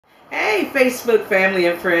Hey, Facebook family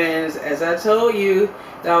and friends. As I told you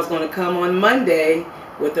that I was going to come on Monday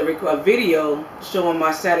with a video showing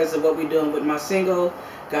my status of what we're doing with my single.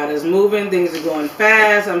 God is moving. Things are going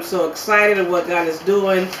fast. I'm so excited of what God is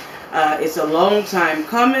doing. It's a long time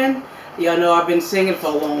coming. Y'all know I've been singing for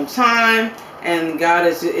a long time. And God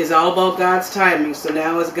is all about God's timing. So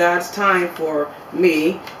now it's God's time for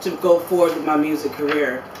me to go forward with my music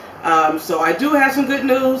career. So I do have some good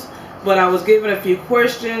news. But I was given a few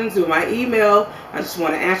questions through my email. I just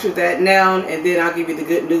want to answer that now, and then I'll give you the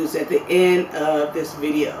good news at the end of this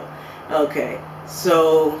video. Okay,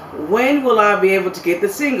 so when will I be able to get the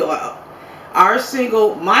single out? My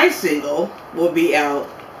single, will be out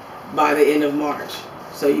by the end of March.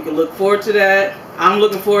 So you can look forward to that. I'm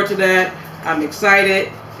looking forward to that. I'm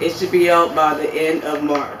excited. It should be out by the end of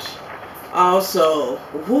March. Also,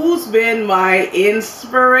 who's been my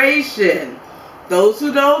inspiration? Those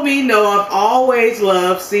who know me know I've always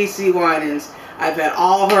loved CeCe Winans. I've had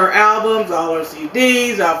all her albums, all her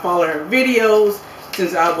CDs. I've followed her videos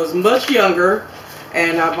since I was much younger.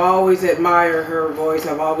 And I've always admired her voice.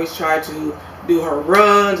 I've always tried to do her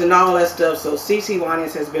runs and all that stuff. So CeCe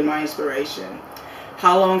Winans has been my inspiration.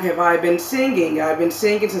 How long have I been singing? I've been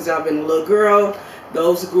singing since I've been a little girl.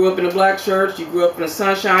 Those who grew up in a black church, you grew up in a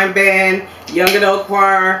Sunshine Band, young adult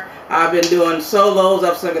choir. I've been doing solos.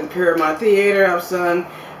 I've sung at the Paramount Theater. I've sung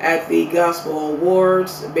at the Gospel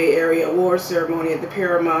Awards, Bay Area Awards ceremony at the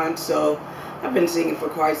Paramount. So I've been singing for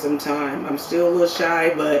quite some time. I'm still a little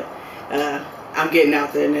shy, but I'm getting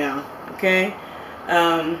out there now. Okay.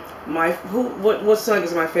 What song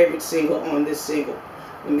is my favorite single on this single?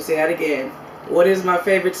 Let me say that again. What is my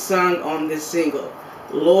favorite song on this single?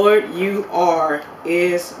 Lord, You Are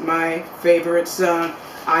is my favorite song.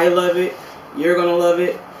 I love it. You're gonna love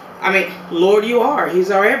it. I mean, Lord, You Are.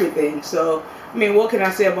 He's our everything. So, I mean, what can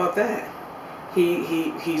I say about that?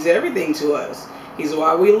 He's everything to us. He's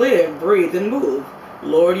why we live, breathe, and move.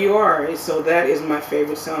 Lord, You Are. So that is my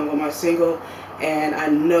favorite song on my single, and I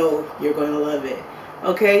know you're going to love it.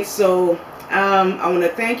 Okay, so I want to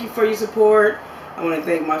thank you for your support. I want to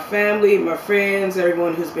thank my family, my friends,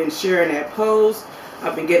 everyone who's been sharing that post.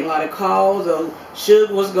 I've been getting a lot of calls of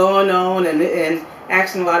Suge, what's going on, and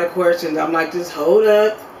asking a lot of questions. I'm like, just hold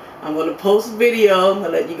up. I'm going to post a video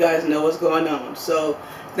and let you guys know what's going on. So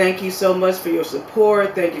thank you so much for your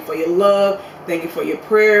support. Thank you for your love. Thank you for your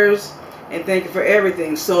prayers. And thank you for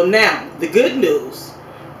everything. So now, the good news.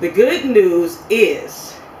 The good news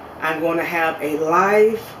is I'm going to have a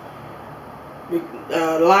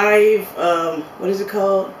what is it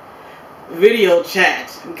called? Video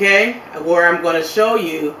chat, okay? Where I'm going to show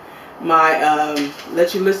you my,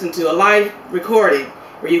 let you listen to a live recording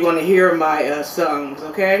where you're going to hear my songs,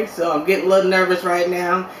 okay? So I'm getting a little nervous right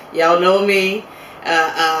now. Y'all know me.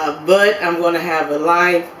 But I'm going to have a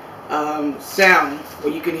live sound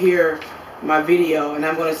where you can hear my video. And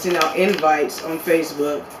I'm going to send out invites on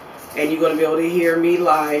Facebook. And you're going to be able to hear me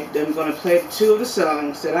live. Then I'm going to play 2 of the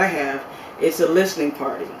songs that I have. It's a listening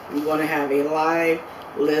party. I'm going to have a live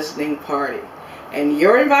listening party. And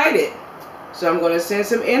you're invited. So I'm going to send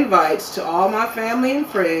some invites to all my family and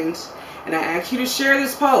friends. And I ask you to share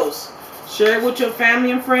this post. Share it with your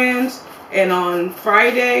family and friends. And on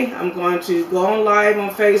Friday, I'm going to go on live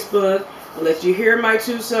on Facebook. I'll let you hear my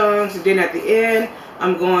 2 songs. And then at the end,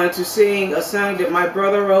 I'm going to sing a song that my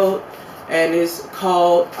brother wrote. And it's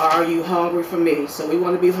called, Are You Hungry for Me? So we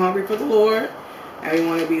want to be hungry for the Lord. And we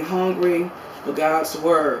want to be hungry for God's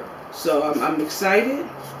Word. So I'm excited.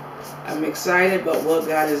 I'm excited about what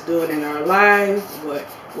God is doing in our lives. Where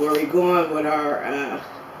we're going with our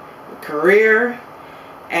career.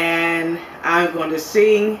 And I'm going to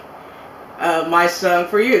sing my song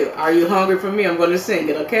for you. Are you hungry for me? I'm going to sing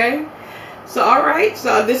it, okay? So, alright.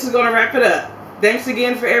 So, this is going to wrap it up. Thanks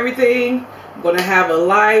again for everything. I'm going to have a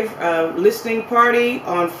live listening party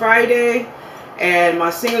on Friday. And my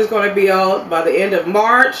single is going to be out by the end of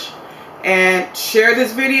March. And share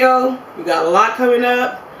this video. We got a lot coming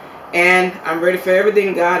up. And I'm ready for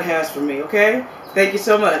everything God has for me, okay? Thank you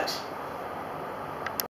so much.